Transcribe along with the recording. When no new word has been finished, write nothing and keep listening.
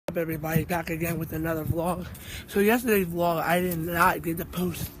Up everybody, back again with another vlog. So yesterday's vlog, I did not get the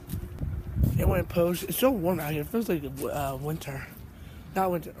post. It went post. It's so warm out here. It feels like winter.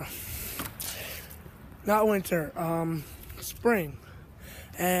 Not winter. Not winter. Spring.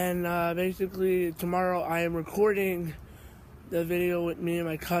 And basically tomorrow I am recording the video with me and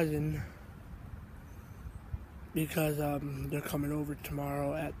my cousin because they're coming over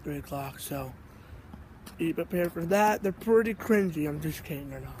tomorrow at 3 o'clock. So be prepared for that. They're pretty cringy. I'm just kidding,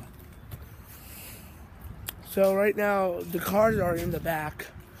 they're not. So right now, the cars are in the back,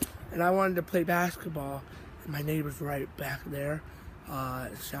 and I wanted to play basketball, and my neighbor's right back there.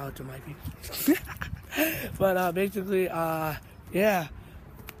 Shout out to Mikey. But basically, yeah,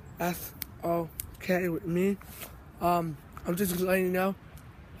 that's okay with me. I'm just letting you know,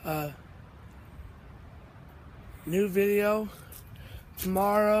 new video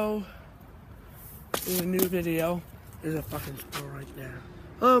tomorrow. There's a new video. There's a fucking squirrel right there.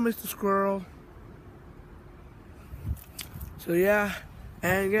 Hello, Mr. Squirrel. So yeah,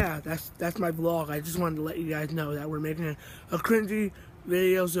 and yeah, that's my vlog. I just wanted to let you guys know that we're making a cringy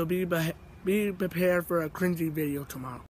video, so be prepared for a cringy video tomorrow.